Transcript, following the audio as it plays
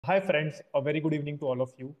Hi, friends. A very good evening to all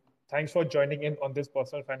of you. Thanks for joining in on this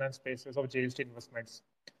personal finance spaces of JST Investments.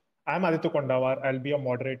 I'm Aditya Kondawar. I'll be a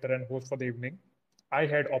moderator and host for the evening. I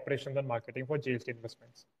head operations and marketing for JST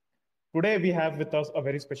Investments. Today, we have with us a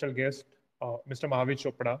very special guest, Mr. Mahavir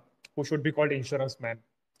Chopra, who should be called Insurance Man.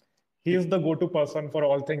 He is the go to person for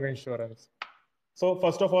all things insurance. So,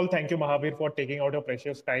 first of all, thank you, Mahavir, for taking out your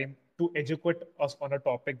precious time to educate us on a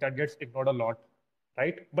topic that gets ignored a lot,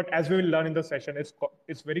 right? But as we will learn in the session,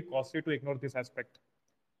 it's very costly to ignore this aspect.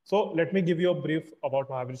 So, let me give you a brief about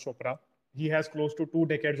Mahavir Chopra. He has close to 2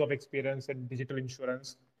 decades of experience in digital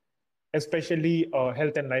insurance, especially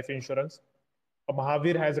health and life insurance.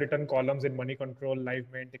 Mahavir has written columns in Money Control,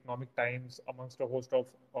 LiveMint, Economic Times, amongst a host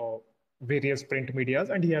of various print medias,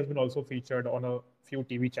 and he has been also featured on a few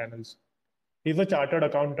TV channels. He's a chartered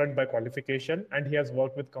accountant by qualification, and he has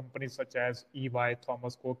worked with companies such as EY,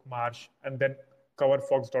 Thomas Cook, Marsh, and then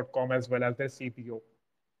CoverFox.com as well as their CPO.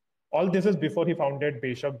 All this is before he founded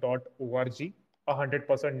Beshak.org, a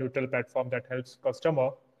 100% neutral platform that helps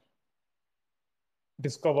customer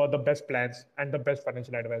discover the best plans and the best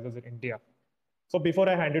financial advisors in India. So before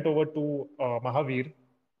I hand it over to Mahavir,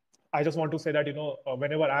 I just want to say that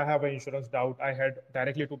whenever I have an insurance doubt, I head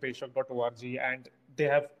directly to Payshak.org, and they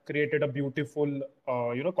have created a beautiful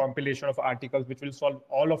compilation of articles which will solve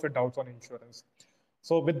all of your doubts on insurance.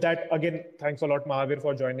 So with that, again, thanks a lot, Mahavir,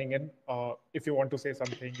 for joining in. If you want to say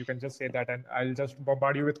something, you can just say that, and I'll just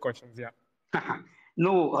bombard you with questions. Yeah.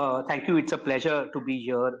 No, thank you. It's a pleasure to be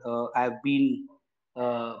here. I've been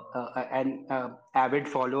an avid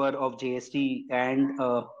follower of JST and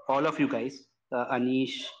all of you guys,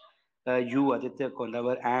 Anish, you, Aditya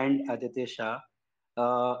Kondavar, and Aditya Shah.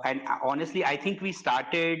 And honestly, I think we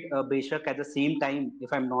started Beshak at the same time,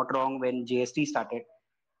 if I'm not wrong, when JST started.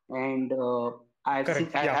 And Correct.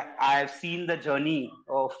 Yeah. I've seen the journey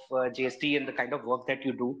of JST and the kind of work that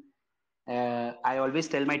you do. I always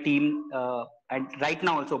tell my team, and right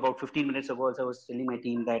now also about 15 minutes ago, also I was telling my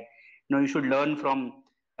team that you should learn from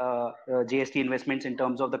JST Investments in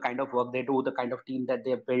terms of the kind of work they do, the kind of team that they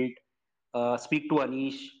have built. Speak to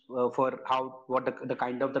Anish for how what the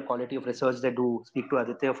kind of the quality of research they do. Speak to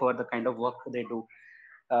Aditya for the kind of work they do.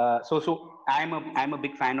 So I'm a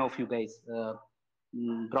big fan of you guys.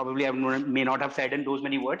 Probably may not have said in those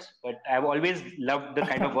many words, but I've always loved the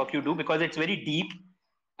kind of work you do because it's very deep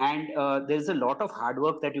and there's a lot of hard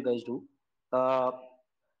work that you guys do, uh,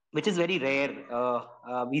 which is very rare.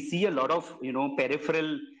 We see a lot of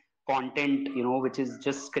peripheral content, which is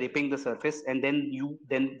just scraping the surface, and then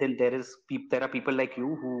there are people like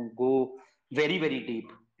you who go very deep,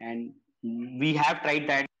 and we have tried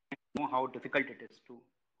that. Know how difficult it is to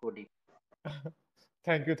go deep.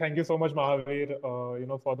 Thank you so much, Mahavir.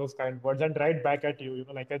 For those kind words, and right back at you.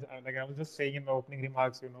 Like I was just saying in my opening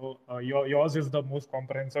remarks. Yours is the most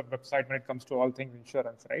comprehensive website when it comes to all things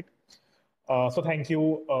insurance, right? So thank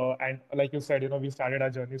you. And like you said, we started our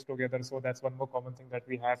journeys together, so that's one more common thing that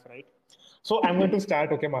we have, right? So I'm going to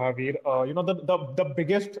start. Okay, Mahavir. The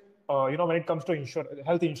biggest when it comes to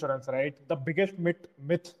health insurance, right? The biggest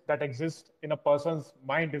myth that exists in a person's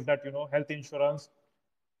mind is that health insurance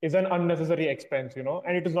is an unnecessary expense,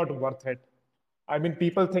 and it is not worth it. I mean,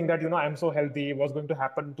 people think that, I'm so healthy, what's going to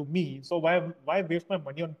happen to me? So why waste my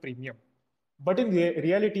money on premium? But in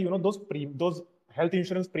reality, those health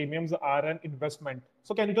insurance premiums are an investment.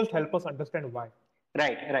 So can you just help us understand why?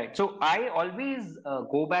 Right. So I always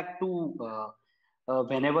go back to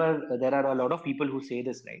whenever there are a lot of people who say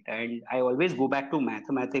this, right? And I always go back to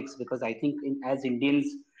mathematics because I think as Indians,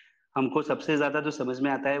 हमको सबसे ज्यादा जो समझ में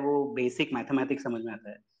आता है वो basic mathematics समझ में आता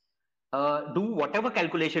है. Do whatever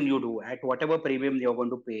calculation you do at whatever premium you're going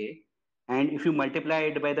to pay, and if you multiply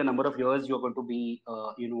it by the number of years you're going to be,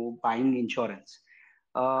 buying insurance,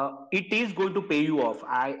 it is going to pay you off.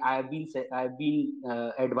 I've been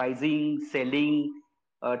advising, selling,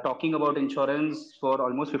 talking about insurance for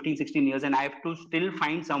almost 15, 16 years, and I have to still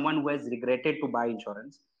find someone who has regretted to buy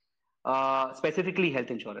insurance, specifically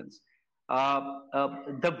health insurance.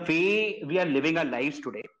 The way we are living our lives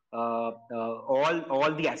today,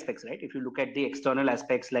 all the aspects, right? If you look at the external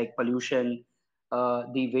aspects like pollution,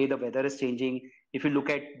 the way the weather is changing, if you look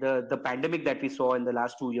at the pandemic that we saw in the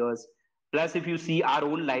last 2 years, plus if you see our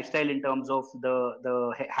own lifestyle in terms of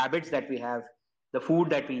the habits that we have, the food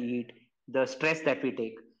that we eat, the stress that we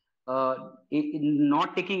take.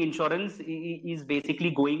 Not taking insurance is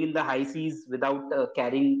basically going in the high seas without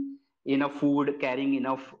carrying enough food, carrying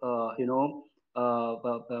enough,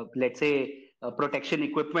 let's say, protection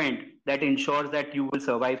equipment that ensures that you will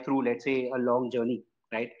survive through, let's say, a long journey,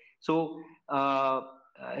 right? So,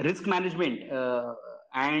 risk management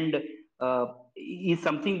and is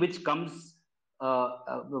something which comes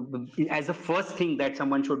as the first thing that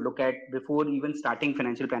someone should look at before even starting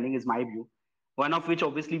financial planning is my view. One of which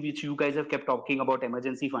obviously which you guys have kept talking about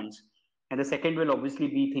emergency funds, and the second will obviously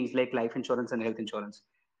be things like life insurance and health insurance.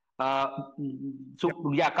 Yeah.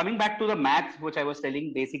 So yeah, coming back to the maths which I was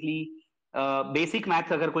telling, basically basic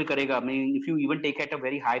maths agar koi karega, I mean, if you even take at a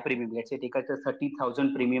very high premium, let's say take at a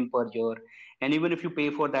 30,000 premium per year, and even if you pay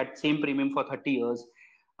for that same premium for 30 years,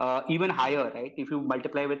 even higher, right? If you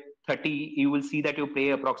multiply with 30, you will see that you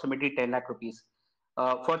pay approximately 10 lakh rupees.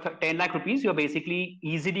 For 10 lakh rupees, you're basically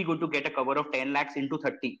easily going to get a cover of 10 lakhs into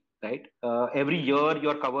 30, right? Every year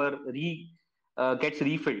your cover gets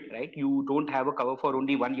refilled, right? You don't have a cover for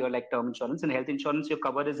only 1 year like term insurance. And health insurance, your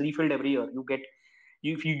cover is refilled every year.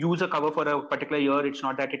 If you use a cover for a particular year, it's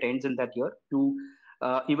not that it ends in that year.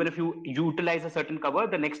 Even if you utilize a certain cover,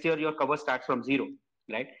 the next year your cover starts from zero,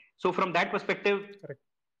 right? So from that perspective,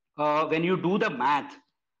 Correct. when you do the math,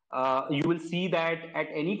 you will see that at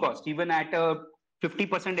any cost, even at a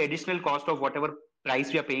 50% additional cost of whatever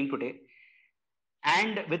price we are paying today,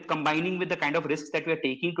 and with combining with the kind of risks that we are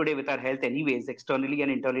taking today with our health, anyways, externally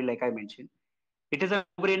and internally, like I mentioned, it is a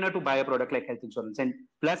no-brainer to buy a product like health insurance. And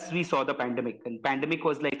plus, we saw the pandemic, and pandemic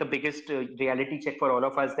was like the biggest reality check for all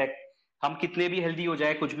of us that हम कितने भी healthy हो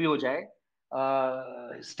जाए, कुछ भी हो जाए,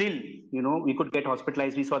 still, we could get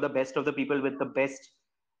hospitalized. We saw the best of the people with the best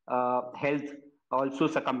health also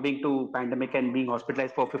succumbing to pandemic and being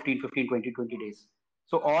hospitalized for 15, 20 days.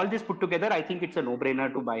 So all this put together, I think it's a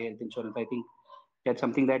no-brainer to buy health insurance. I think that's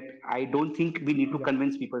something that I don't think we need to Yeah.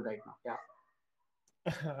 convince people right now. Yeah.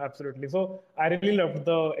 Absolutely. So I really loved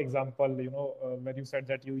the example, where you said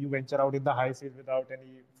that you venture out in the high seas without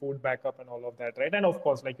any food backup and all of that, right? And of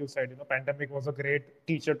course, like you said, pandemic was a great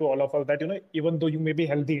teacher to all of us that, even though you may be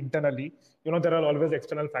healthy internally, there are always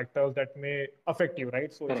external factors that may affect you,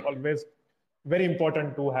 right? So it's Correct. always very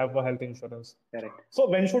important to have a health insurance. Correct. So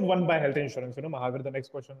when should one buy health insurance? Mahavir, the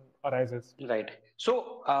next question arises. Right.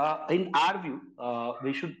 So, in our view,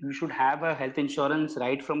 we should have a health insurance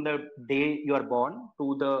right from the day you are born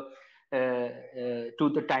to the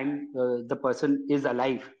time the person is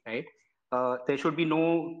alive. Right. There should be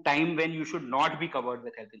no time when you should not be covered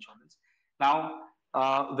with health insurance. Now,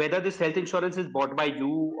 whether this health insurance is bought by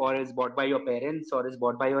you or is bought by your parents or is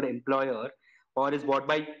bought by your employer or is bought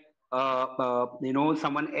by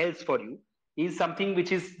someone else for you is something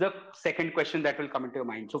which is the second question that will come into your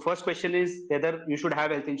mind. So first question is whether you should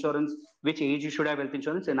have health insurance, which age you should have health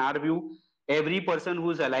insurance. In our view, every person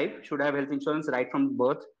who's alive should have health insurance right from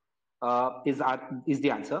birth. Is the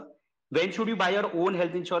answer. When should you buy your own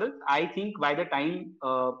health insurance? I think by the time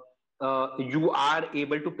you are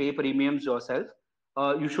able to pay premiums yourself,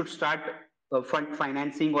 you should start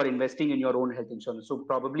financing or investing in your own health insurance. So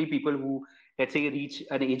probably people who, let's say, reach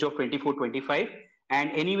an age of 24, 25,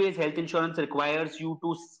 and anyways, health insurance requires you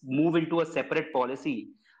to move into a separate policy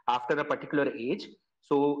after a particular age.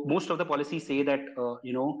 So most of the policies say that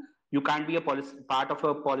you can't be a part of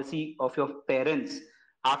a policy of your parents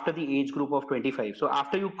after the age group of 25. So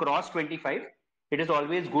after you cross 25, it is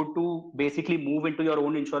always good to basically move into your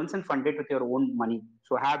own insurance and fund it with your own money.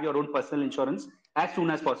 So have your own personal insurance as soon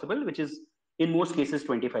as possible, which is in most cases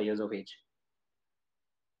 25 years of age.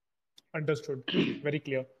 Understood. Very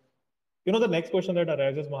clear. The next question that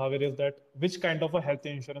arises, Mahavir, is that which kind of a health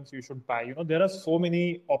insurance you should buy? There are so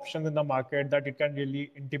many options in the market that it can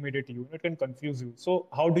really intimidate you. It can confuse you. So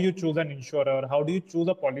how do you choose an insurer? How do you choose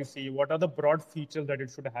a policy? What are the broad features that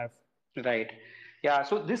it should have? Right. Yeah.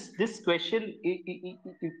 So this question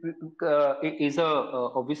is a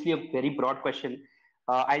obviously a very broad question.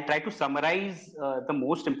 I'll try to summarize the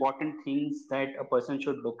most important things that a person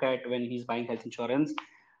should look at when he's buying health insurance.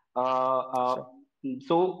 Uh, uh, Sure.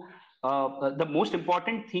 so the most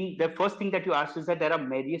important thing, the first thing that you asked is that there are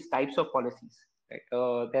various types of policies. Right.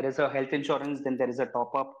 There is a health insurance, then there is a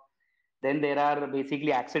top up, then there are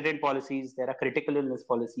basically accident policies, there are critical illness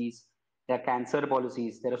policies, there are cancer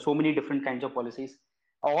policies, there are so many different kinds of policies.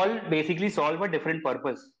 All basically solve a different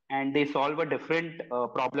purpose and they solve a different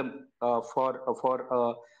problem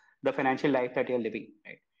for the financial life that you're living.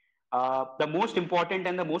 Right? The most important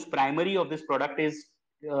and the most primary of this product is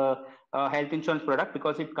health insurance product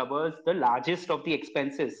because it covers the largest of the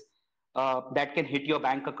expenses that can hit your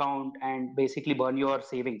bank account and basically burn your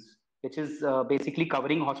savings, which is basically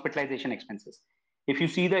covering hospitalization expenses. If you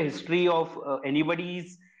see the history of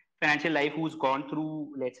anybody's financial life who's gone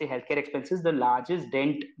through, let's say, healthcare expenses, the largest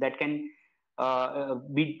dent that can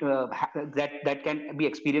that can be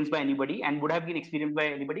experienced by anybody and would have been experienced by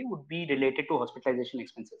anybody would be related to hospitalization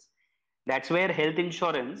expenses. That's where health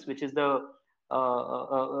insurance, which is the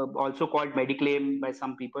also called Mediclaim by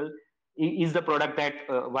some people, is the product that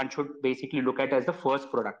one should basically look at as the first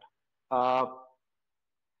product. Uh,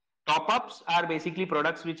 Top ups are basically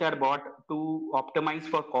products which are bought to optimize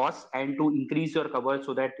for costs and to increase your cover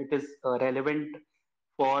so that it is relevant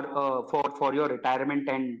for your retirement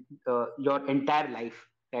and your entire life,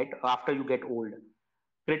 right? After you get old.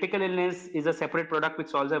 Critical illness is a separate product which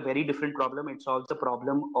solves a very different problem. It solves the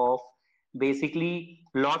problem of basically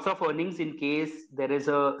loss of earnings in case there is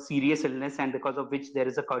a serious illness and because of which there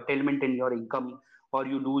is a curtailment in your income or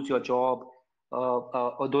you lose your job,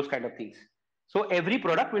 or those kind of things. So every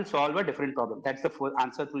product will solve a different problem. That's the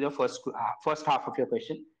answer to your first half of your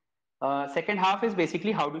question. Second half is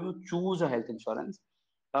basically how do you choose a health insurance.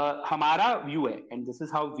 Hamara view hai, and this is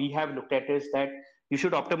how we have looked at it, is that you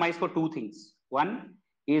should optimize for two things. One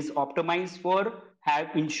is optimize for have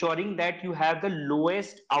ensuring that you have the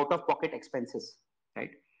lowest out of pocket expenses,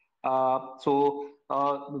 right?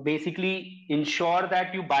 Basically ensure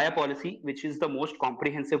that you buy a policy which is the most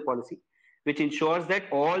comprehensive policy, which ensures that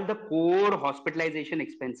all the core hospitalization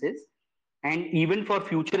expenses and even for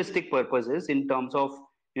futuristic purposes in terms of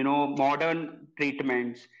modern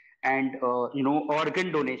treatments and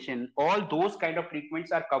organ donation, all those kind of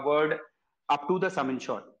treatments are covered up to the sum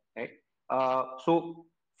insured, right? So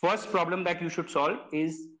first problem that you should solve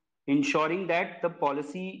is ensuring that the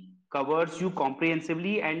policy covers you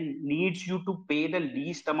comprehensively and needs you to pay the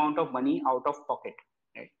least amount of money out of pocket,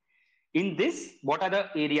 right? In this, what are the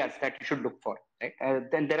areas that you should look for, right?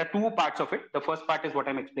 Then there are two parts of it. The first part is what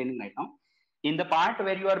I'm explaining right now. In the part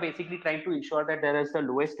where you are basically trying to ensure that there is the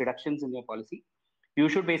lowest deductions in your policy, you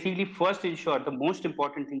should basically first ensure, the most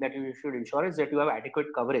important thing that you should ensure is that you have adequate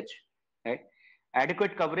coverage, right?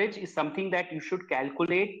 Adequate coverage is something that you should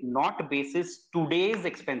calculate not basis today's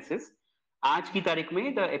expenses. आज की तारीख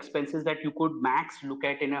में the expenses that you could max look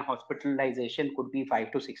at in a hospitalization could be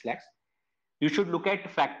 5 to 6 lakhs. You should look at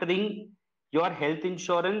factoring your health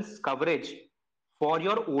insurance coverage for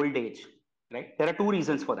your old age, right? There are two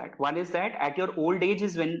reasons for that. One is that at your old age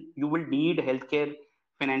is when you will need healthcare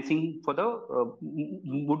financing for the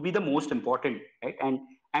would be the most important, right? And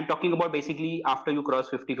I'm talking about basically after you cross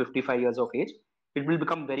 50, 55 years of age, it will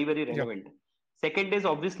become very, very Yeah. relevant. Second is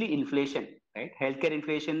obviously inflation, right? Healthcare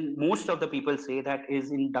inflation, most of the people say that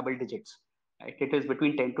is in double digits, right? It is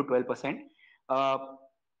between 10 to 12%. Uh,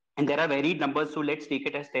 and there are varied numbers, so let's take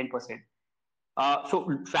it as 10%. So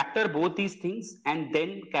factor both these things and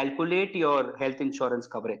then calculate your health insurance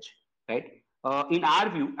coverage, right? In our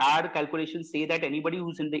view, our calculations say that anybody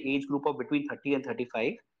who's in the age group of between 30 and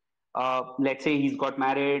 35, let's say he's got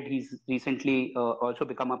married, he's recently also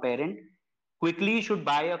become a parent, quickly should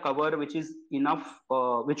buy a cover which is enough,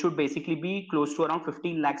 which should basically be close to around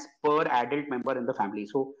 15 lakhs per adult member in the family.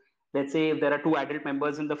 So let's say if there are two adult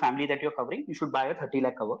members in the family that you're covering, you should buy a 30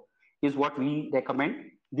 lakh cover, is what we recommend.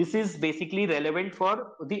 This is basically relevant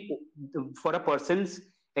for for a person's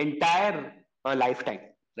entire lifetime,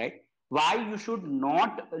 right? Why you should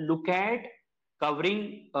not look at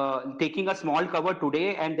covering, taking a small cover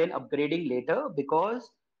today and then upgrading later, because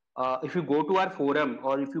if you go to our forum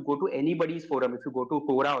or if you go to anybody's forum, if you go to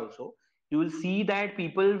Quora also, you will see that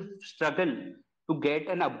people struggle to get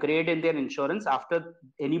an upgrade in their insurance after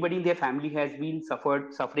anybody in their family has been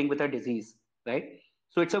suffering with a disease, right?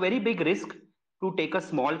 So it's a very big risk to take a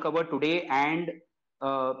small cover today and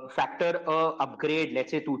factor a upgrade,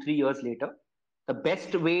 let's say 2 3 years later. The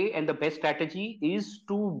best way and the best strategy is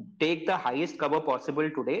to take the highest cover possible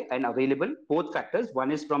today and available, both factors.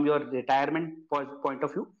 One is from your retirement point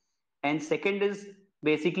of view, and second is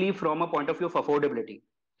basically from a point of view of affordability,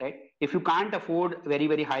 right? If you can't afford very,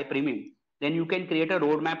 very high premium, then you can create a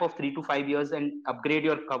roadmap of 3 to 5 years and upgrade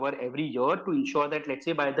your cover every year to ensure that, let's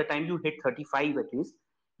say, by the time you hit 35 at least,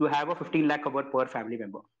 you have a 15 lakh cover per family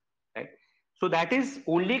member, right? So that is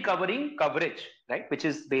only covering coverage, right? Which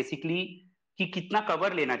is basically कि कितना cover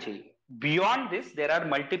लेना चाहिए. Beyond this, there are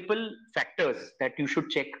multiple factors that you should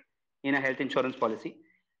check in a health insurance policy.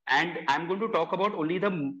 And I'm going to talk about only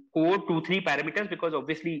the core 2 3 parameters, because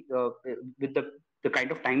obviously with the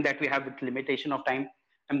kind of time that we have, with limitation of time,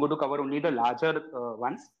 I'm going to cover only the larger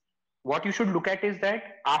ones. What you should look at is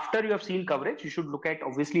that after you have seen coverage, you should look at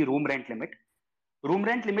obviously room rent limit. Room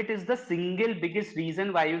rent limit is the single biggest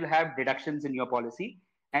reason why you have deductions in your policy,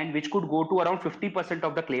 and which could go to around 50%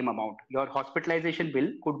 of the claim amount. Your hospitalization bill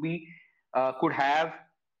could have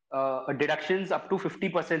deductions up to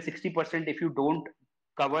 50%, 60% if you don't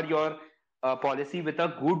cover your policy with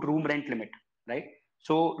a good room rent limit, right?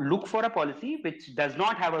 So look for a policy which does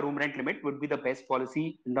not have a room rent limit, would be the best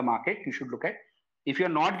policy in the market you should look at. If you're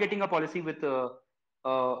not getting a policy with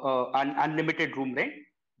unlimited room rent,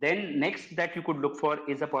 then next that you could look for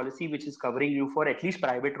is a policy which is covering you for at least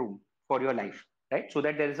private room for your life, right? So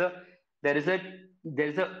that there is a there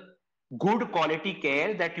is a good quality care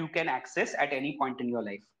that you can access at any point in your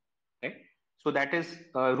life, right? So that is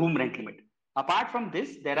room rent limit. Apart from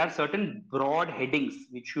this, there are certain broad headings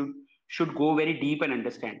which should go very deep and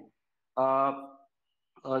understand. Uh,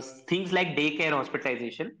 Things like daycare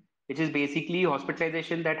hospitalization, which is basically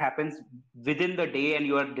hospitalization that happens within the day and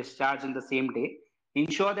you are discharged in the same day.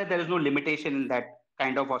 Ensure that there is no limitation in that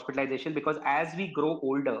kind of hospitalization, because as we grow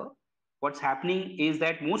older, what's happening is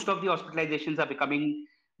that most of the hospitalizations are becoming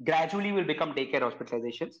gradually will become daycare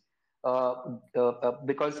hospitalizations,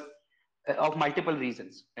 because of multiple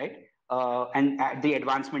reasons, right? And the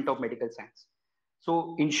advancement of medical science. So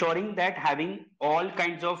ensuring that having all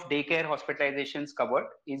kinds of daycare hospitalizations covered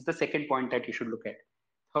is the second point that you should look at.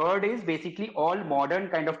 Third is basically all modern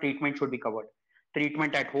kind of treatment should be covered.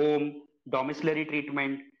 Treatment at home, domiciliary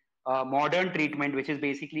treatment, modern treatment, which is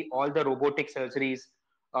basically all the robotic surgeries.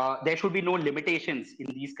 There should be no limitations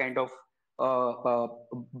in these kind of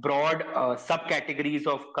broad subcategories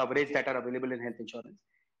of coverage that are available in health insurance.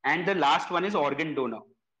 And the last one is organ donor,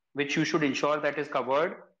 which you should ensure that is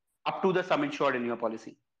covered up to the sum insured in your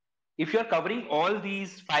policy. If you're covering all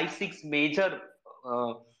these five, six major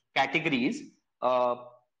uh, categories, uh,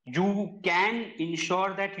 you can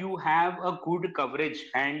ensure that you have a good coverage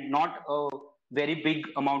and not a very big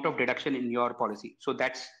amount of deduction in your policy. So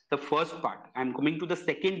that's the first part. I'm coming to the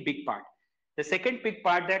second big part. The second big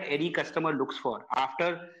part that any customer looks for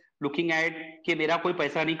after looking at कि मेरा कोई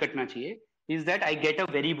पैसा नहीं कटना चाहिए is that I get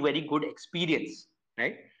a very very good experience,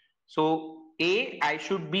 right? So A, I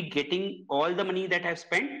should be getting all the money that I've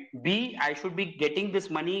spent. B, I should be getting this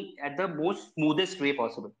money at the most smoothest way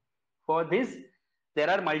possible. For this, there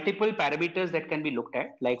are multiple parameters that can be looked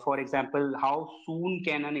at. Like, for example, how soon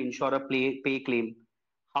can an insurer pay claim?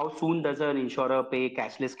 How soon does an insurer pay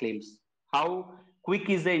cashless claims? How quick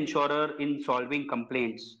is the insurer in solving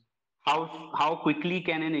complaints? How quickly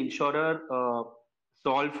can an insurer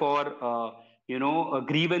solve for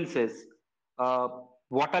grievances? Uh,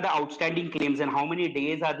 what are the outstanding claims and how many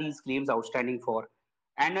days are these claims outstanding for?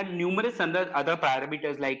 And numerous other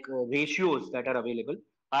parameters like ratios that are available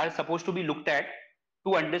are supposed to be looked at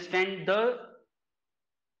to understand the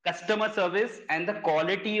customer service and the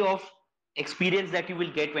quality of experience that you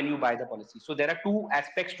will get when you buy the policy. So there are two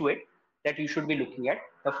aspects to it that you should be looking at.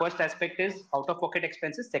 The first aspect is out of pocket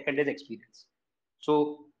expenses, second is experience.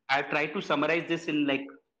 So I've tried to summarize this in like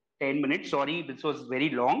 10 minutes. Sorry, this was very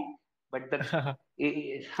long, but the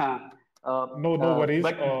No worries.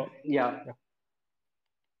 but yeah, Yeah.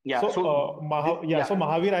 yeah. So, So this, So yeah,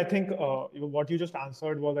 Mahavir, I think what you just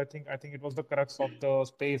answered was, I think it was the crux of the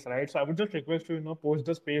space, right? So I would just request you, post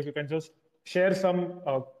the space. You can just share some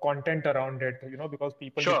content around it, because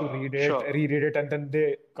people need to sure, sure, reread it, and then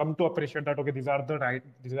they come to appreciate that, okay, these are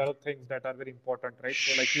the things that are very important, right?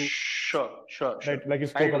 So sure, sure, sure. like you I'll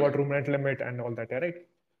spoke do about that. room rent limit and all that, yeah, right?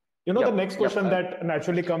 The Yep, next yep. question that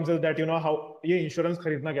naturally comes is that how ये insurance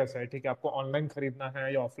खरीदना कैसे है, ठीक है, आपको online खरीदना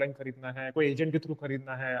है या ऑफलाइन खरीदना है, कोई एजेंट के थ्रू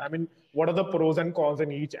खरीदना है, I mean what are the pros and cons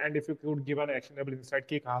in each, and if you could give an actionable insight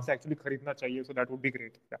कि कहाँ से एक्चुअली खरीदना चाहिए, so that would be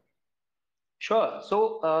great. Sure. So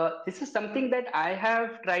this is something that I have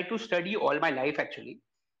tried to study all my life actually.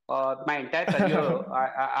 My entire career,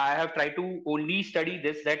 I have tried to only study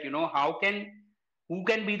this, that who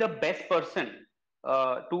can be the best person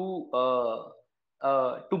uh, to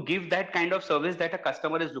uh, to give that kind of service that a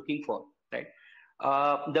customer is looking for, right?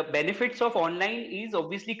 The benefits of online is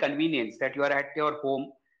obviously convenience, that you are at your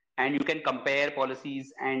home and you can compare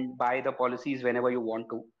policies and buy the policies whenever you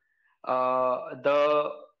want to. The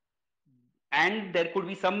And there could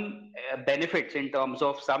be some benefits in terms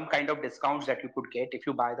of some kind of discounts that you could get if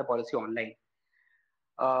you buy the policy online.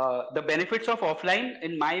 The benefits of offline,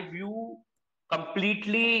 in my view,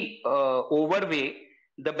 completely overweigh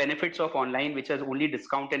the benefits of online, which has only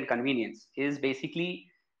discount and convenience. Is basically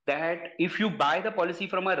that if you buy the policy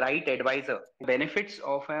from a right advisor, benefits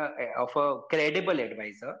of a credible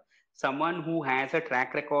advisor, someone who has a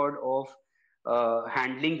track record of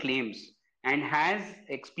handling claims and has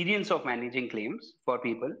experience of managing claims for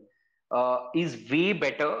people, is way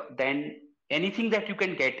better than anything that you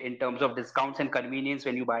can get in terms of discounts and convenience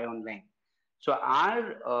when you buy online. So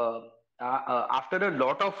after a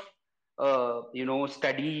lot of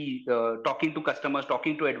study, talking to customers,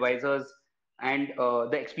 talking to advisors, and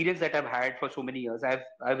the experience that I've had for so many years,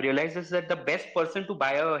 I've realized is that the best person to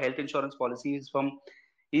buy a health insurance policy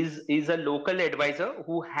is a local advisor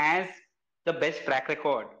who has the best track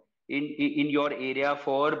record in your area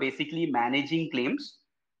for basically managing claims,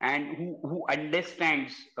 and who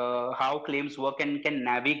understands how claims work and can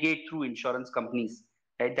navigate through insurance companies.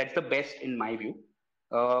 Right? That's the best in my view.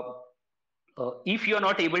 Uh, If you're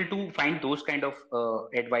not able to find those kind of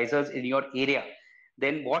advisors in your area,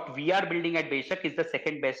 then what we are building at Beshak is the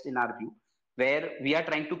second best in our view, where we are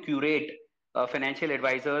trying to curate financial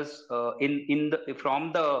advisors in the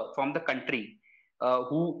from the country,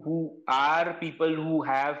 who are people who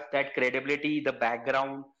have that credibility, the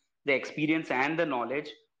background, the experience, and the knowledge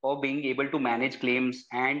of being able to manage claims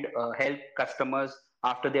and help customers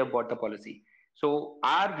after they have bought the policy. So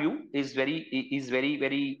our view is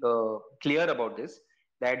very clear about this,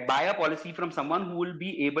 that buy a policy from someone who will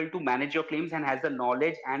be able to manage your claims and has the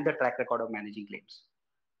knowledge and the track record of managing claims.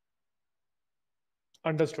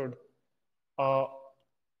 Understood. Uh,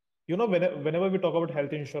 whenever we talk about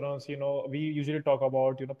health insurance, we usually talk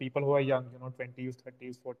about, people who are young, 20s,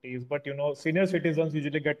 30s, 40s, but, senior citizens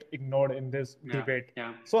usually get ignored in this Yeah, debate.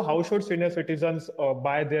 yeah. So how should senior citizens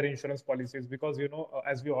buy their insurance policies? Because,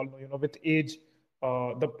 as we all know, with age,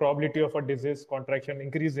 the probability of a disease contraction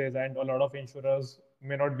increases, and a lot of insurers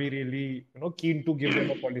may not be really, keen to give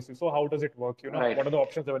them a policy. So how does it work? Right. What are the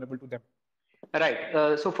options available to them?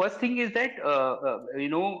 Right. So first thing is that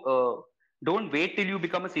don't wait till you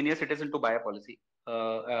become a senior citizen to buy a policy.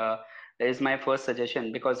 That is my first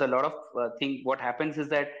suggestion, because a lot of thing what happens is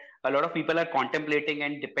that a lot of people are contemplating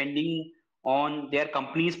and depending on their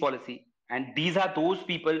company's policy, and these are those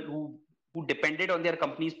people who depended on their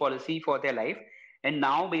company's policy for their life, and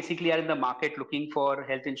now basically are in the market looking for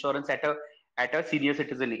health insurance at a senior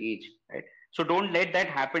citizen age, right? So don't let that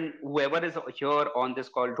happen. Whoever is here on this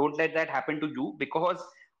call, don't let that happen to you, because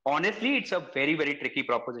honestly, it's a very tricky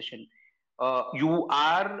proposition. You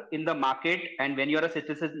are in the market, and when you're a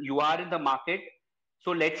citizen, you are in the market.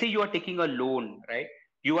 So let's say you are taking a loan, right?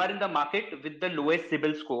 You are in the market with the lowest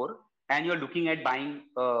CIBIL score, and you're looking at buying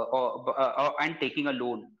and taking a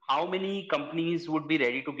loan. How many companies would be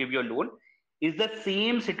ready to give you a loan? Is the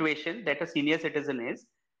same situation that a senior citizen is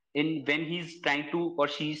in when he's trying to or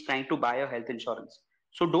she's trying to buy a health insurance.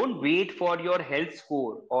 So don't wait for your health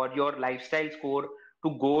score or your lifestyle score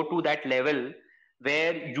to go to that level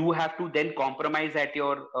where you have to then compromise at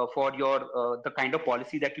your for your the kind of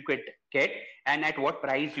policy that you could get and at what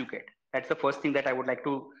price you get. That's the first thing that I would like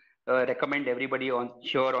to recommend everybody on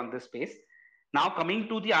here on this space. Now coming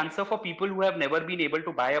to the answer for people who have never been able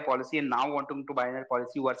to buy a policy and now wanting to buy a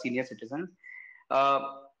policy, who are senior citizens, uh,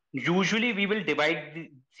 usually we will divide the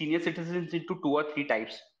senior citizens into two or three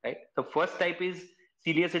types, right? The first type is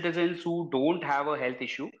senior citizens who don't have a health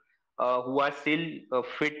issue, who are still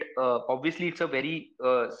fit. Obviously, it's a very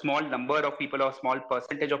small number of people or small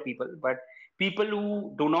percentage of people, but people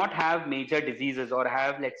who do not have major diseases or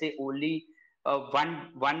have, let's say, only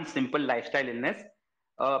one simple lifestyle illness,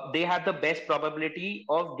 they have the best probability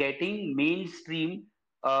of getting mainstream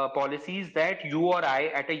policies that you or I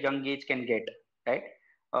at a young age can get, right?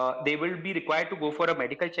 They will be required to go for a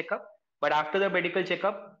medical checkup, but after the medical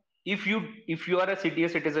checkup, if you are a senior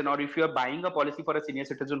citizen or if you are buying a policy for a senior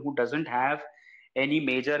citizen who doesn't have any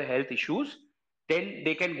major health issues, then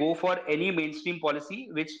they can go for any mainstream policy,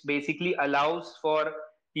 which basically allows for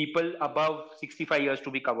people above 65 years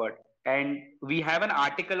to be covered. And we have an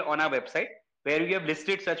article on our website where we have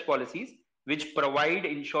listed such policies which provide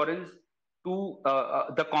insurance to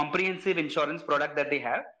the comprehensive insurance product that they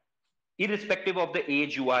have, irrespective of the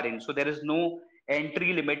age you are in. So there is no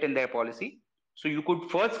entry limit in their policy. So you could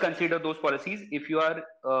first consider those policies if you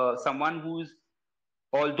are someone who's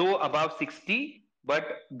although above 60 but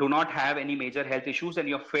do not have any major health issues and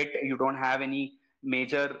you're fit, you don't have any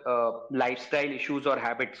major lifestyle issues or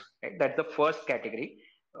habits, right? That's the first category.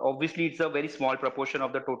 Obviously it's a very small proportion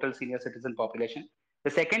of the total senior citizen population.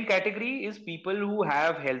 The second category is people who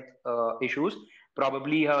have health issues,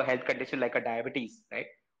 probably a health condition like a diabetes, right?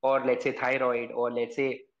 Or let's say thyroid, or let's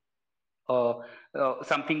say uh,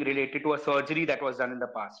 something related to a surgery that was done in the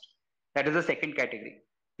past. That is the second category.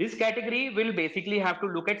 This category will basically have to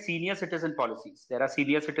look at senior citizen policies. There are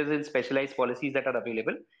senior citizen specialized policies that are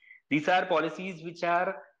available. These are policies which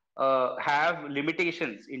are have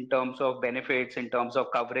limitations in terms of benefits, in terms of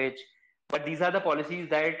coverage, but these are the policies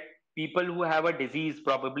that people who have a disease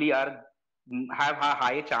probably are have a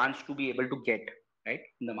high chance to be able to get, right,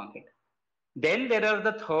 in the market. Then there are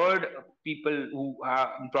the third people who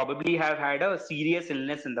probably have had a serious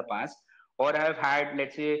illness in the past or have had,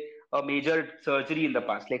 let's say, a major surgery in the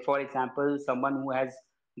past. Like, for example, someone who has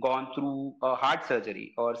gone through a heart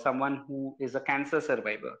surgery, or someone who is a cancer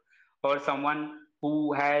survivor, or someone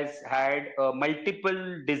who has had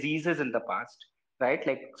multiple diseases in the past, right?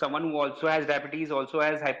 Like someone who also has diabetes, also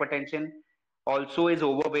has hypertension, also is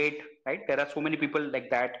overweight, right? There are so many people like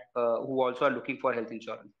that who also are looking for health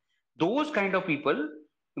insurance. Those kind of people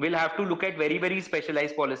will have to look at very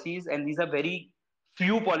specialized policies, and these are very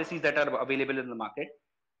few policies that are available in the market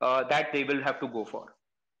that they will have to go for.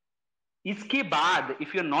 इसके बाद,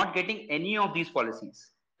 if you're not getting any of these policies,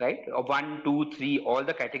 right, 1, 2, 3, all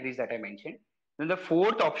the categories that I mentioned, then the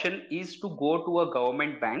fourth option is to go to a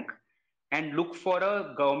government bank and look for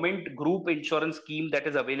a government group insurance scheme that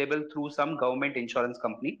is available through some government insurance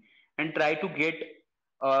company and try to get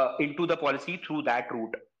into the policy through that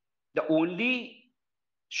route. The only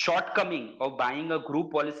shortcoming of buying a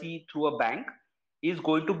group policy through a bank is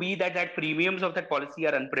going to be that premiums of that policy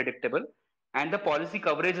are unpredictable and the policy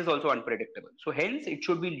coverage is also unpredictable. So hence it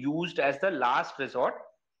should be used as the last resort.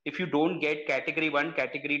 If you don't get category 1,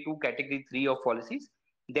 category 2, category 3 of policies,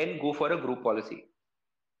 then go for a group policy.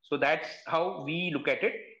 So that's how we look at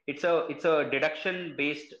it. It's a deduction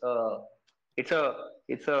based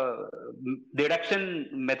it's a deduction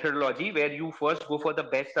methodology where you first go for the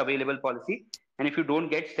best available policy, and if you don't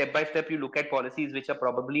get, step by step you look at policies which are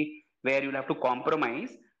probably where you'll have to compromise,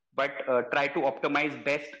 but try to optimize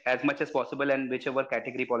best as much as possible and whichever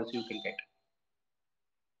category policy you can get.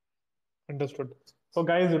 Understood. So,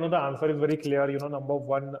 guys, the answer is very clear. Number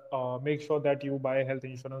one, make sure that you buy health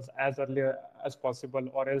insurance as early as possible,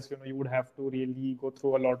 or else, you would have to really go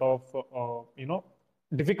through a lot of,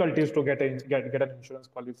 difficulties to get an insurance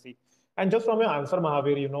policy. And just from your answer,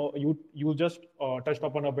 Mahavir, you just touched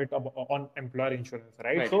upon a bit on employer insurance,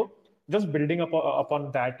 right? Right. So, just building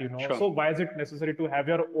upon that, Sure. so why is it necessary to have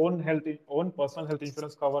your own personal health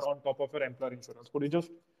insurance cover on top of your employer insurance? Could you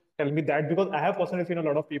just tell me that? Because I have personally seen a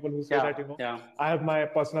lot of people who say that, Yeah. I have my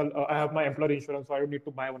employer insurance, so I don't need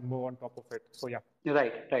to buy one more on top of it. So yeah.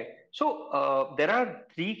 Right. So there are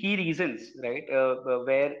three key reasons, right,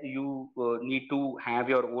 where you need to have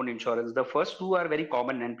your own insurance. The first two are very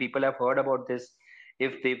common, and people have heard about this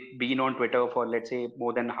if they've been on Twitter for, let's say,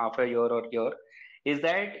 more than half a year or year. Is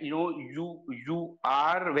that you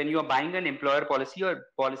are, when you are buying an employer policy, your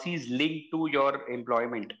policy is linked to your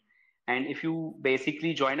employment. And if you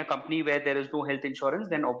basically join a company where there is no health insurance,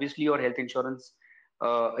 then obviously your health insurance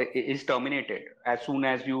is terminated as soon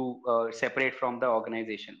as you separate from the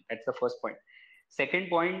organization. That's the first point. Second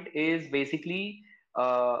point is basically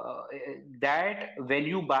that when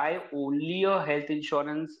you buy only a health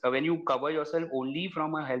insurance, when you cover yourself only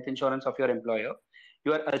from a health insurance of your employer,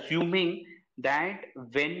 you are assuming that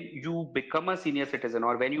when you become a senior citizen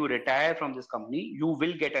or when you retire from this company, you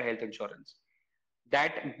will get a health insurance.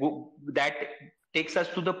 That takes us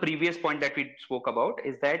to the previous point that we spoke about,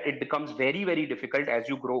 is that it becomes very, very difficult as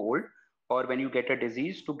you grow old or when you get a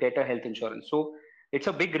disease to get a health insurance. So it's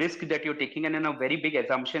a big risk that you're taking and a very big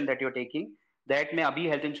assumption that you're taking that मैं अभी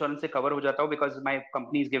health insurance से cover हो जाता हूँ because my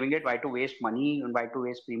company is giving it, why to waste money and why to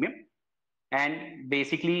waste premium, and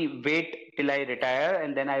basically wait till I retire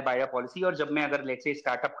and then I buy a policy. और जब मैं अगर let's say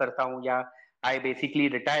startup करता हूँ या I basically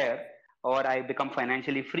retire or I become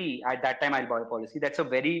financially free, at that time I'll buy a policy. That's a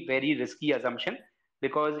very, very risky assumption,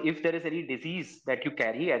 because if there is any disease that you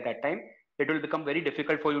carry at that time, it will become very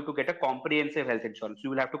difficult for you to get a comprehensive health insurance.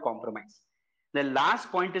 You will have to compromise. The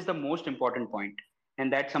last point is the most important point,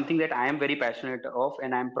 and that's something that I am very passionate of,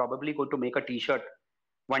 and I'm probably going to make a T-shirt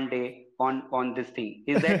one day on this thing.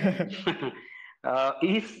 Is that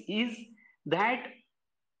is that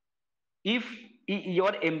if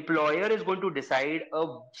your employer is going to decide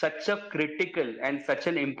such a critical and such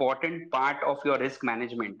an important part of your risk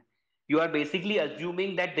management, you are basically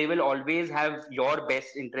assuming that they will always have your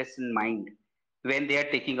best interest in mind when they are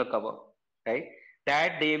taking a cover, right?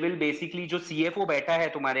 That they will basically, जो CFO बैठा है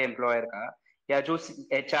तुम्हारे employer का या जो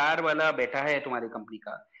HR वाला बैठा है तुम्हारी company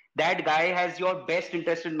का, that guy has your best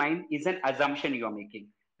interest in mind is an assumption you are making,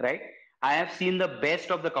 right? I have seen the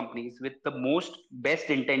best of the companies with the most best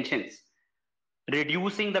intentions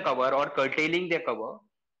reducing the cover or curtailing their cover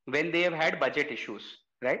when they have had budget issues,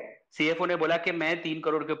 right? CFO ने बोला कि मैं 3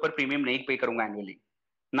 crore के ऊपर premium नहीं पे करूंगा annually.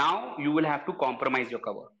 Now you will have to compromise your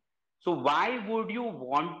cover. So why would you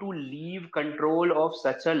want to leave control of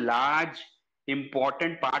such a large,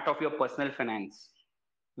 important part of your personal finance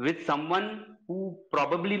with someone who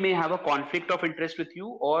probably may have a conflict of interest with you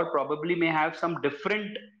or probably may have some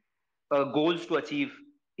different goals to achieve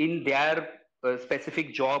in their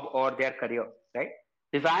specific job or their career, right?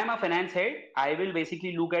 If I am a finance head, I will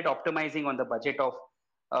basically look at optimizing on the budget of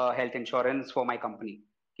health insurance for my company.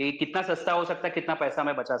 कि कितना सस्ता हो सकता है, कितना पैसा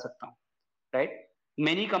मैं बचा सकता हूँ, right?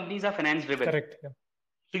 Many companies are finance driven. Correct. Yeah.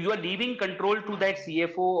 So you are leaving control to that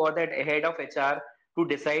CFO or that head of HR to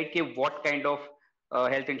decide what kind of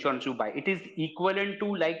health insurance you buy. It is equivalent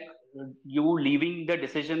to like you leaving the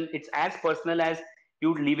decision. It's as personal as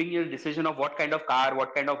you leaving your decision of what kind of car,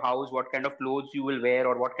 what kind of house, what kind of clothes you will wear,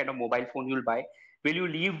 or what kind of mobile phone you will buy. Will you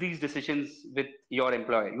leave these decisions with your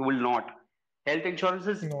employer? You will not. Health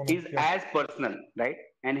insurance No, no. is Yeah. as personal, right?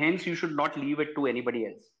 And hence you should not leave it to anybody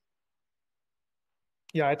else.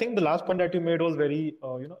 Yeah, I think the last point that you made was very,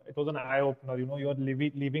 it was an eye opener. You're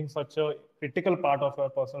leaving such a critical part of your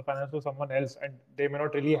personal finance to someone else, and they do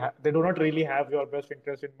not really have your best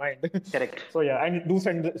interest in mind. Correct. So yeah, and do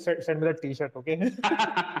send me that T-shirt, okay?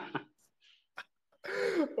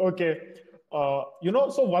 Okay.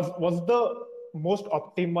 So was the most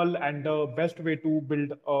optimal and the best way to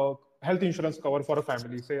build a health insurance cover for a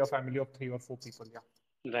family, say a family of 3 or 4 people?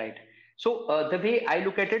 Yeah. Right. So the way I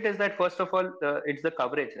look at it is that first of all, it's the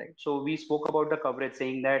coverage, right? So we spoke about the coverage,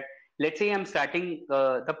 saying that let's say I'm starting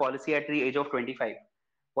the policy at the age of 25.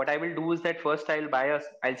 What I will do is that first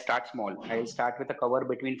I'll start small. I'll start with a cover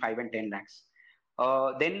between 5 and 10 lakhs.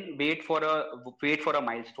 Then wait for a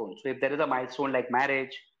milestone. So if there is a milestone like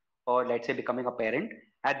marriage or let's say becoming a parent,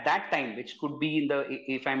 at that time, which could be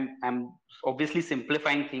if I'm obviously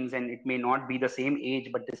simplifying things and it may not be the same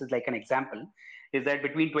age, but this is like an example, is that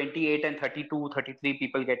between 28 and 32, 33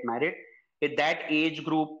 people get married. In that age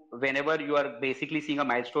group, whenever you are basically seeing a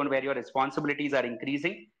milestone where your responsibilities are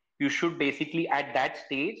increasing, you should basically at that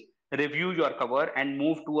stage review your cover and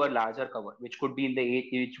move to a larger cover, which could be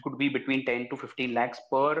which could be between 10 to 15 lakhs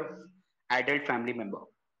per adult family member,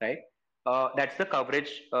 right? That's the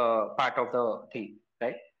coverage part of the thing,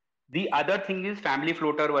 right? The other thing is family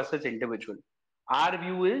floater versus individual. Our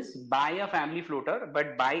view is buy a family floater,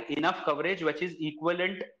 but buy enough coverage which is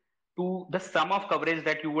equivalent to the sum of coverage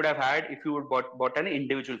that you would have had if you would bought an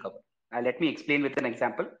individual cover. Let me explain with an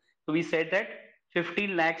example. So we said that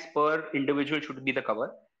 15 lakhs per individual should be the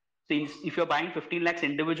cover. Since if you're buying 15 lakhs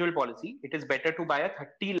individual policy, it is better to buy a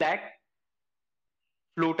 30 lakh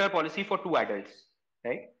floater policy for two adults,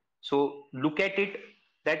 right? So look at it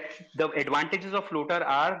that the advantages of floater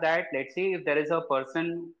are that let's say if there is a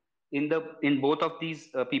person in both of these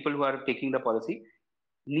people who are taking the policy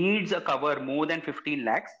needs a cover more than 15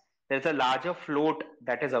 lakhs, there's a larger float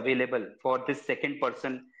that is available for this second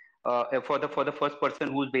person, for the first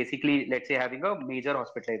person who's basically let's say having a major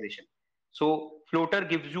hospitalization. So floater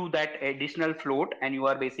gives you that additional float and you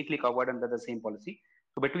are basically covered under the same policy.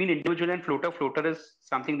 So between individual and floater, floater is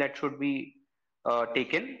something that should be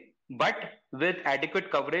taken, but with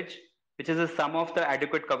adequate coverage, which is a sum of the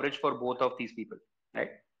adequate coverage for both of these people,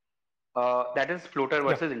 right? That is floater Yeah.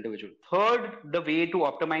 versus individual. Third, the way to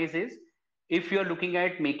optimize is if you're looking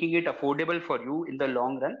at making it affordable for you in the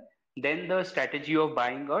long run, then the strategy of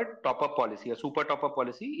buying a top up policy, a super top up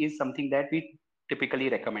policy, is something that we typically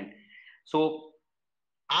recommend. So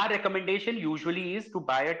our recommendation usually is to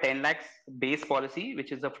buy a 10 lakhs base policy,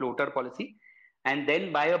 which is a floater policy, and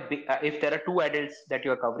then if there are two adults that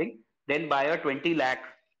you're covering, then buy a 20 lakh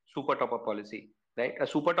super top up policy, right? A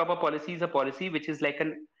super top up policy is a policy which is like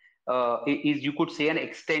is you could say an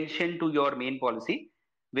extension to your main policy,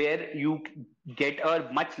 where you get a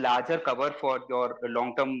much larger cover for your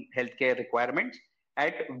long term healthcare requirements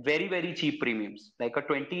at very, very cheap premiums. Like a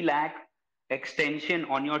 20 lakh extension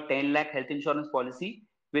on your 10 lakh health insurance policy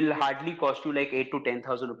will hardly cost you like 8 to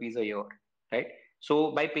 10,000 rupees a year, right?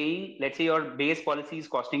 So by paying, let's say your base policy is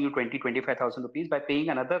costing you 25,000 rupees, by paying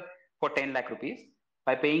another for 10 lakh rupees,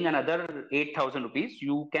 by paying another 8,000 rupees,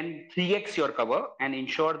 you can 3x your cover and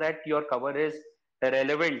ensure that your cover is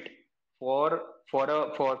relevant for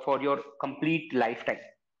your complete lifetime.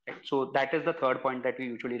 Right? So that is the third point that we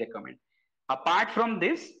usually recommend. Apart from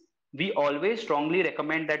this, we always strongly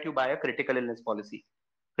recommend that you buy a critical illness policy.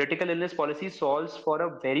 Critical illness policy solves for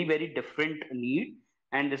a very, very different need,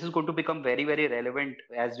 and this is going to become very, very relevant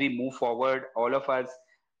as we move forward. All of us,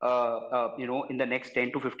 in the next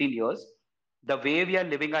 10 to 15 years, the way we are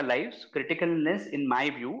living our lives, critical illness, in my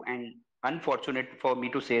view, and unfortunate for me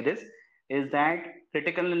to say this, is that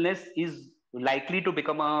critical illness is likely to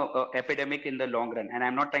become a epidemic in the long run. And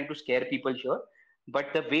I'm not trying to scare people here,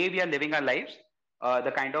 but the way we are living our lives,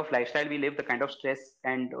 the kind of lifestyle we live, the kind of stress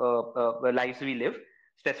and lives we live,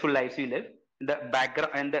 stressful lives we live, the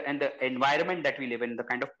background and the environment that we live in, the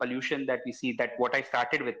kind of pollution that we see, that what I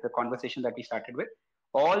started with, the conversation that we started with,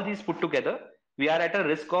 all these put together, we are at a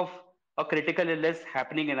risk of a critical illness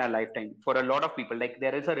happening in our lifetime for a lot of people. Like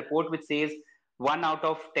there is a report which says 1 out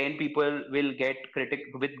of 10 people will get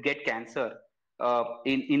cancer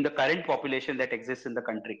in the current population that exists in the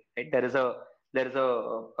country. Right? There is a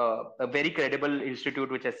very credible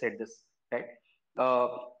institute which has said this. Right. Uh,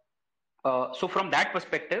 so from that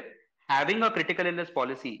perspective, having a critical illness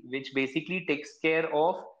policy, which basically takes care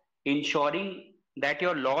of ensuring that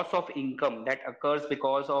your loss of income that occurs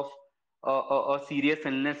because of a serious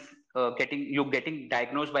illness you're getting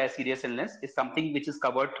diagnosed by a serious illness is something which is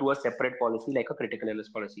covered through a separate policy like a critical illness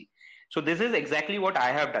policy. So this is exactly what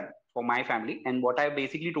I have done for my family, and what I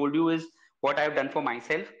basically told you is what I have done for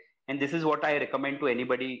myself, and this is what I recommend to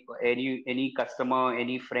anybody, any customer,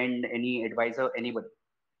 any friend, any advisor, anybody.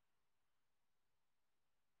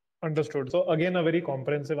 Understood. So again, a very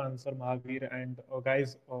comprehensive answer, Mahavir. And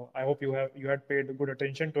guys, I hope you had paid good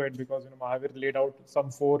attention to it, because Mahavir laid out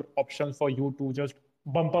some four options for you to just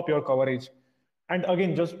bump up your coverage. And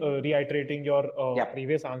again, just reiterating your Yeah.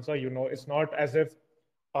 previous answer, it's not as if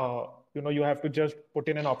you have to just put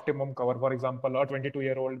in an optimum cover. For example, a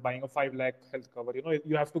 22-year-old buying a 5 lakh health cover.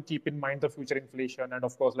 You have to keep in mind the future inflation, and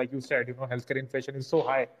of course, like you said, healthcare inflation is so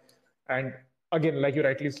high. And again, like you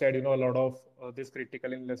rightly said, a lot of these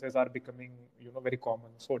critical illnesses are becoming, very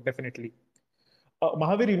common. So definitely.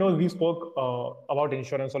 Mahavir, we spoke about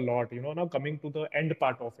insurance a lot. Now coming to the end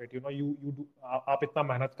part of it, you do आप इतना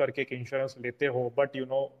मेहनत करके एक insurance लेते हो, but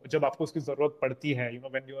जब आपको उसकी जरूरत पड़ती है,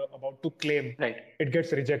 when you are about to claim, Right. it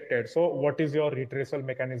gets rejected. So what is your redressal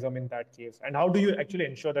mechanism in that case, and how do you actually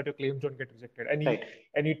ensure that your claims don't get rejected? Right.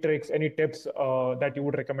 Any tricks, any tips that you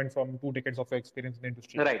would recommend from 2 decades of your experience in the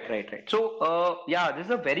industry? Right. So, yeah, this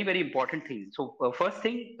is a very, very important thing. So, first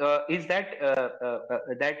thing is that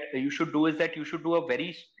you should do is that you should do a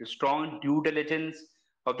very strong due diligence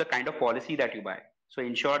of the kind of policy that you buy. So,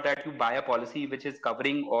 ensure that you buy a policy which is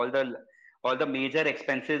covering all the major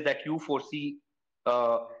expenses that you foresee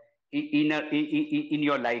uh, in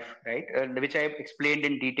your life, right? Which I have explained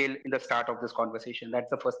in detail in the start of this conversation. That's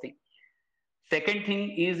the first thing. Second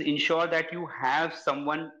thing is ensure that you have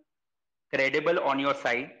someone credible on your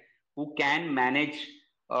side who can manage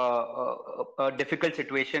a difficult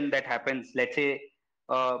situation that happens. Let's say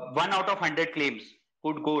 1 out of 100 claims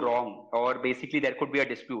could go wrong, or basically there could be a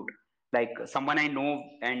dispute. Like someone I know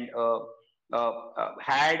and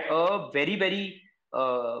had a very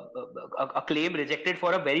a claim rejected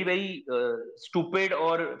for a very stupid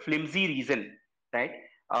or flimsy reason, right?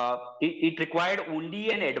 It required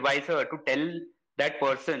only an advisor to tell that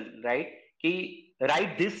person, right?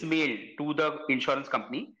 Write this mail to the insurance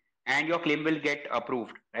company and your claim will get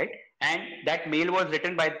approved, right? And that mail was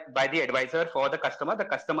written by the advisor for the customer. The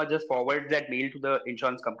customer just forwards that mail to the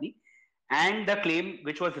insurance company, and the claim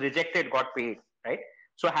which was rejected got paid, right?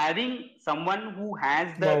 So having someone who has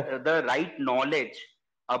Wow. the right knowledge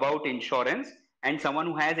about insurance and someone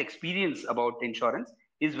who has experience about insurance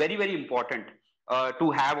is very important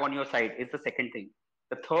to have on your side is the second thing.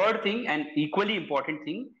 The third thing, and equally important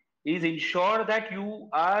thing, is ensure that you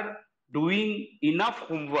are doing enough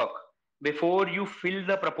homework before you fill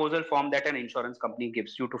the proposal form that an insurance company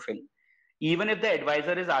gives you to fill. Even if the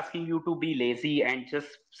advisor is asking you to be lazy and just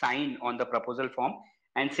sign on the proposal form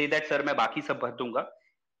and say that, sir, मैं बाकी सब भर दूंगा,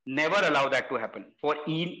 never allow that to happen. For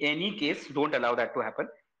in any case, don't allow that to happen.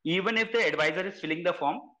 Even if the advisor is filling the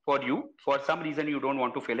form for you, for some reason you don't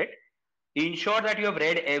want to fill it, ensure that you have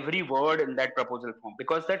read every word in that proposal form,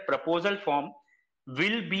 because that proposal form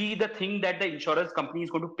will be the thing that the insurance company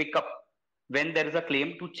is going to pick up when there is a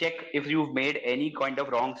claim, to check if you've made any kind of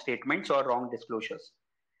wrong statements or wrong disclosures.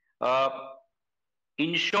 Uh,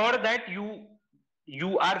 ensure that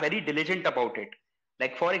you are very diligent about it.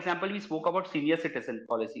 Like for example, we spoke about senior citizen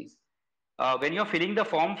policies. When you're filling the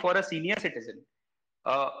form for a senior citizen,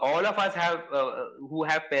 all of us have who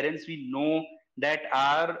have parents, we know that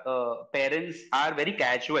our parents are very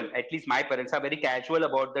casual, at least my parents are very casual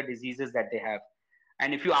about the diseases that they have.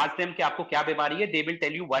 And if you ask them कि आपको क्या बीमारी है, they will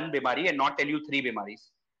tell you one बीमारी and not tell you three बीमारीज,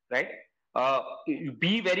 right? uh,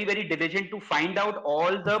 be very diligent to find out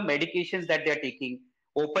all the medications that they are taking,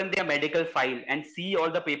 open their medical file and see all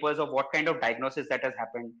the papers of what kind of diagnosis that has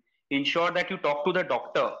happened. Ensure that you talk to the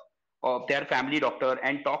doctor or their family doctor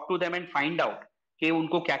and talk to them and find out कि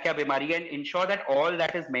उनको क्या क्या बीमारी है, and ensure that all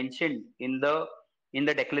that is mentioned in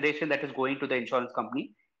the declaration that is going to the insurance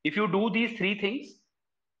company. If you do these three things,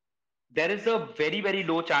 there is a very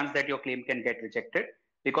low chance that your claim can get rejected,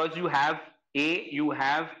 because you have a you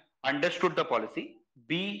have understood the policy,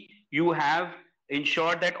 b you have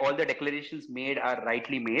ensured that all the declarations made are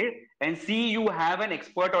rightly made, and c you have an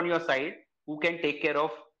expert on your side who can take care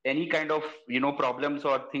of any kind of problems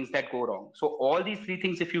or things that go wrong. So all these three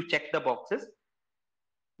things, if you check the boxes,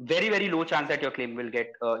 very low chance that your claim will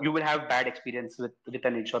get you will have bad experience with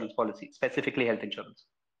an insurance policy, specifically health insurance.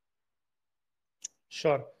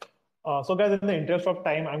 Sure. So, guys, in the interest of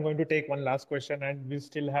time, I'm going to take one last question, and we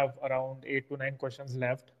still have around 8 to 9 questions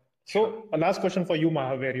left. So, a last question for you,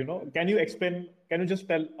 Mahavir. Can you just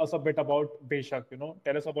tell us a bit about Beshak?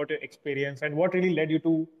 Tell us about your experience and what really led you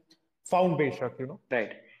to found Beshak.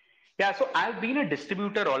 Right. Yeah, so I've been a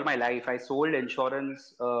distributor all my life. I sold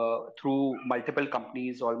insurance through multiple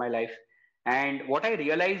companies all my life. And what I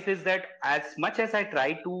realized is that as much as I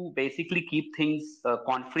try to basically keep things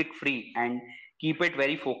conflict free and keep it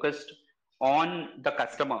very focused on the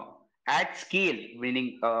customer at scale,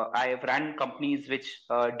 meaning I have run companies which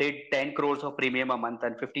did 10 crores of premium a month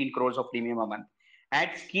and 15 crores of premium a month.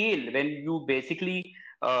 At scale, when you basically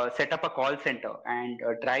set up a call center and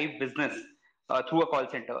drive business through a call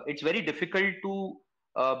center, it's very difficult to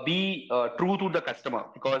be true to the customer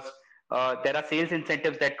because there are sales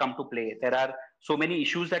incentives that come to play. There are so many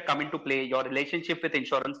issues that come into play. Your relationship with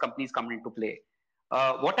insurance companies come into play.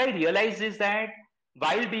 What I realized is that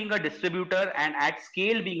while being a distributor and at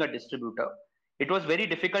scale being a distributor, it was very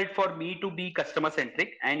difficult for me to be customer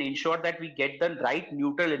centric and ensure that we get the right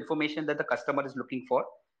neutral information that the customer is looking for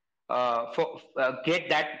get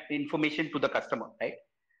that information to the customer, right?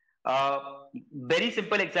 Very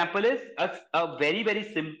simple example is a very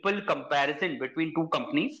simple comparison between two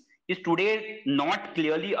companies is today not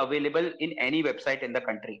clearly available in any website in the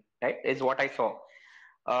country, right? Is what I saw.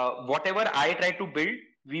 Whatever I tried to build,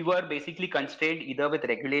 we were basically constrained either with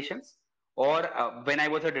regulations or when I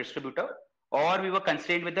was a distributor, or we were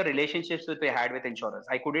constrained with the relationships that we had with insurers.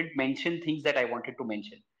 I couldn't mention things that I wanted to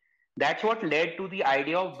mention. That's what led to the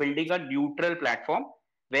idea of building a neutral platform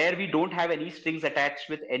where we don't have any strings attached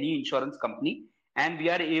with any insurance company and we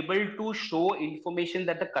are able to show information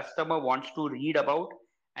that the customer wants to read about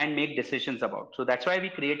and make decisions about. So that's why we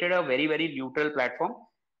created a very neutral platform.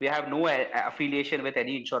 We have no affiliation with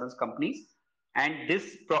any insurance companies, and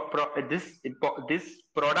this product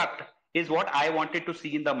is what I wanted to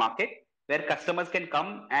see in the market, where customers can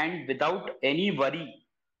come and without any worry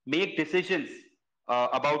make decisions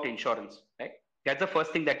about insurance, right? That's the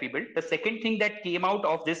first thing that we built. The second thing that came out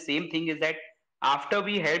of this same thing is that after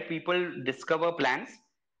we help people discover plans,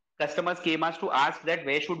 customers came us to ask that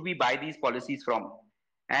where should we buy these policies from?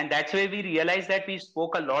 And that's where we realized that we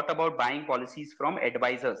spoke a lot about buying policies from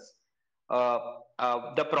advisors.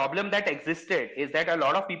 The problem that existed is that a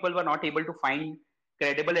lot of people were not able to find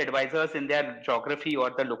credible advisors in their geography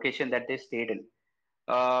or the location that they stayed in.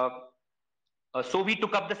 Uh, so we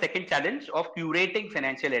took up the second challenge of curating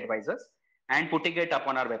financial advisors and putting it up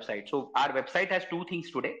on our website. So our website has two things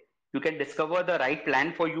today. You can discover the right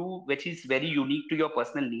plan for you, which is very unique to your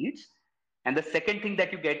personal needs. And the second thing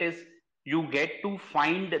that you get is you get to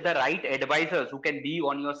find the right advisors who can be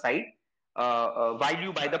on your side while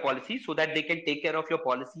you buy the policy so that they can take care of your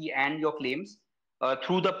policy and your claims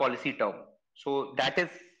through the policy term. So that is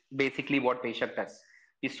basically what Payshak does.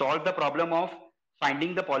 We solve the problem of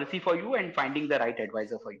finding the policy for you and finding the right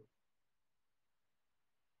advisor for you.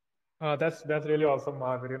 That's really awesome,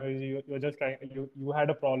 Mahavir. You're just trying. You had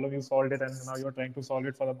a problem, you solved it, and now you're trying to solve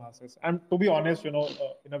it for the masses. And to be honest, in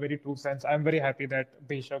a very true sense, I'm very happy that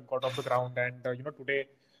Bishak got off the ground. And today,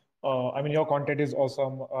 I mean, your content is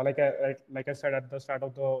awesome. Like I said at the start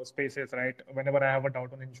of the spaces, right? Whenever I have a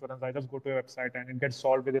doubt on insurance, I just go to your website and it gets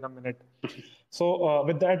solved within a minute. So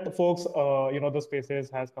with that, folks, the spaces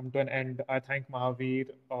has come to an end. I thank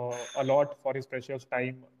Mahavir a lot for his precious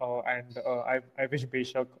time, and I wish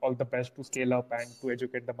Beshak all the best to scale up and to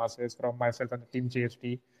educate the masses from myself and the team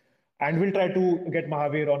GST. And we'll try to get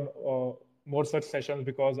Mahavir on more such sessions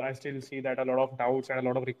because I still see that a lot of doubts and a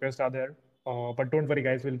lot of requests are there. But don't worry,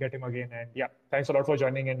 guys, we'll get him again. And yeah, thanks a lot for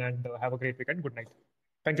joining in and have a great weekend. Good night.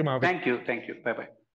 Thank you, Mahavir. Thank you. Thank you. Bye bye.